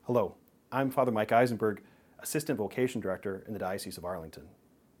Hello, I'm Father Mike Isenberg, Assistant Vocation Director in the Diocese of Arlington.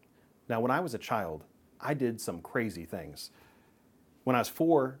 Now, when I was a child, I did some crazy things. When I was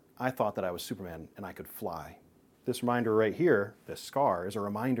 4, I thought that I was Superman and I could fly. This reminder right here, this scar, is a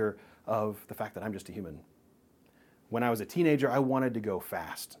reminder of the fact that I'm just a human. When I was a teenager, I wanted to go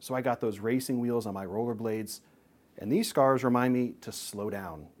fast, so I got those racing wheels on my rollerblades, and these scars remind me to slow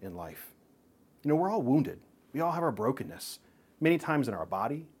down in life. You know, we're all wounded. We all have our brokenness, many times in our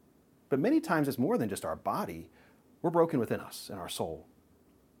body, but many times it's more than just our body. We're broken within us, in our soul.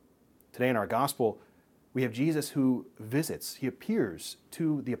 Today in our gospel, we have Jesus who visits, he appears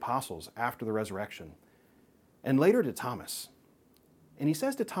to the apostles after the resurrection, and later to Thomas. And he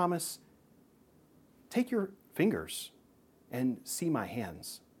says to Thomas, "Take your fingers and see my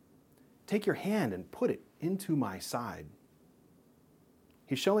hands. Take your hand and put it into my side."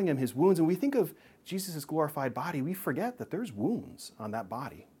 He's showing him his wounds, and we think of Jesus' glorified body, we forget that there's wounds on that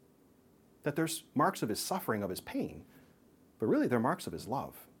body, that there's marks of his suffering, of his pain, but really they're marks of his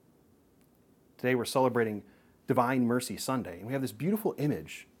love. Today we're celebrating Divine Mercy Sunday, and we have this beautiful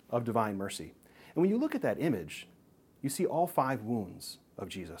image of divine mercy. And when you look at that image, you see all 5 wounds of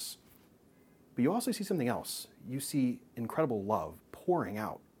Jesus. But you also see something else. You see incredible love pouring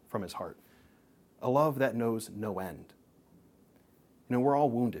out from his heart, a love that knows no end. You know, we're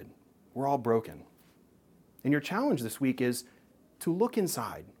all wounded. We're all broken. And your challenge this week is to look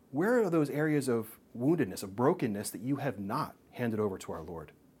inside. Where are those areas of woundedness, of brokenness that you have not handed over to our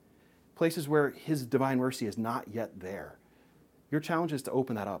Lord? Places where his divine mercy is not yet there. Your challenge is to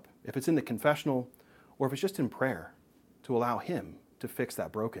open that up. If it's in the confessional or if it's just in prayer, to allow him to fix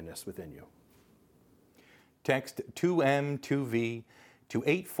that brokenness within you. Text 2M2V to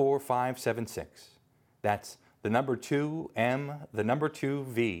 84576. That's the number 2M, the number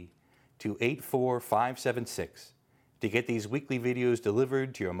 2V to 84576 to get these weekly videos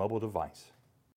delivered to your mobile device.